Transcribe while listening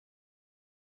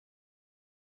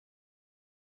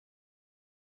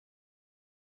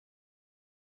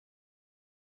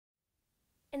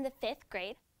In the 5th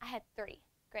grade, I had 3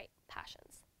 great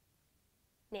passions: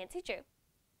 Nancy Drew,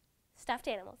 stuffed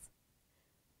animals,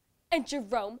 and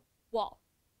Jerome Wall.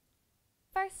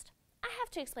 First, I have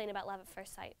to explain about love at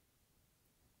first sight.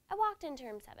 I walked into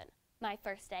room 7, my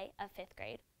first day of 5th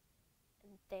grade,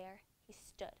 and there he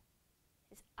stood,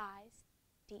 his eyes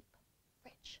deep,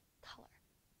 rich color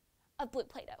of blue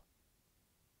Play-Doh.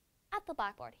 At the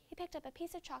blackboard, he picked up a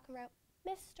piece of chalk and wrote,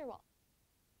 "Mr. Wall."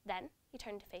 Then he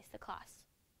turned to face the class.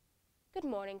 "Good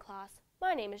morning, class.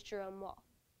 My name is Jerome Wall."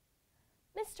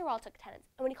 Mr. Wall took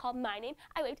attendance, and when he called my name,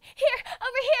 I waved, "Here,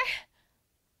 over here!"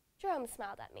 Jerome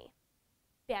smiled at me.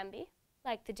 "Bambi,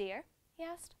 like the deer?" he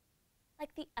asked.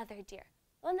 "Like the other deer,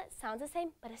 one that sounds the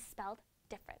same but is spelled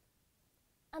different."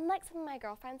 Unlike some of my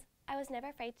girlfriends, I was never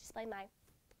afraid to display my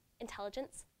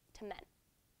intelligence to men.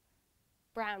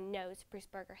 "Brown nose," Bruce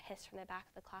Berger hissed from the back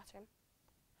of the classroom.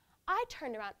 I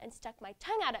turned around and stuck my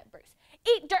tongue out at Bruce.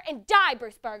 "Eat dirt and die,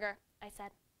 Bruce Berger," I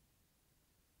said.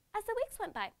 As the weeks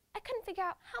went by, I couldn't figure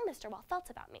out how Mr. Wall felt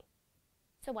about me.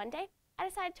 So one day, I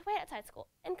decided to wait outside school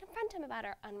and confront him about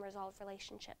our unresolved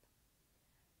relationship.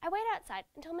 I waited outside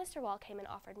until Mr. Wall came and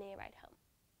offered me a ride home.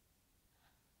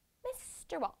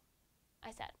 "Mr. Wall,"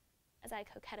 I said, as I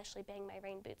coquettishly banged my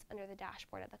rain boots under the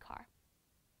dashboard of the car,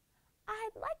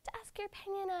 "I'd like to ask your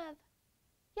opinion of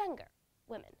younger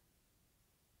women."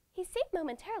 He seemed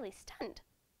momentarily stunned.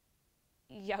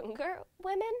 "Younger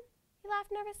women?" he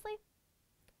laughed nervously.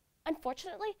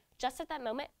 Unfortunately, just at that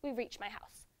moment, we reached my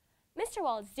house. Mr.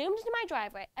 Wall zoomed into my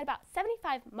driveway at about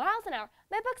 75 miles an hour.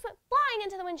 My books went flying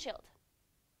into the windshield.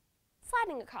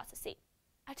 Sliding across the seat,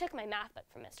 I took my math book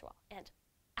from Mr. Wall and,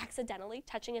 accidentally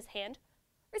touching his hand,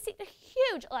 received a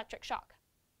huge electric shock.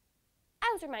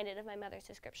 I was reminded of my mother's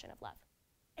description of love.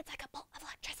 It's like a bolt of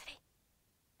electricity.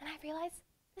 And I realized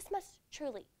this must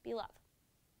truly be love,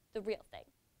 the real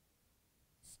thing.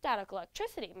 "Static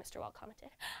electricity," Mr. Wall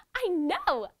commented. "I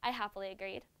know," I happily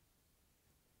agreed.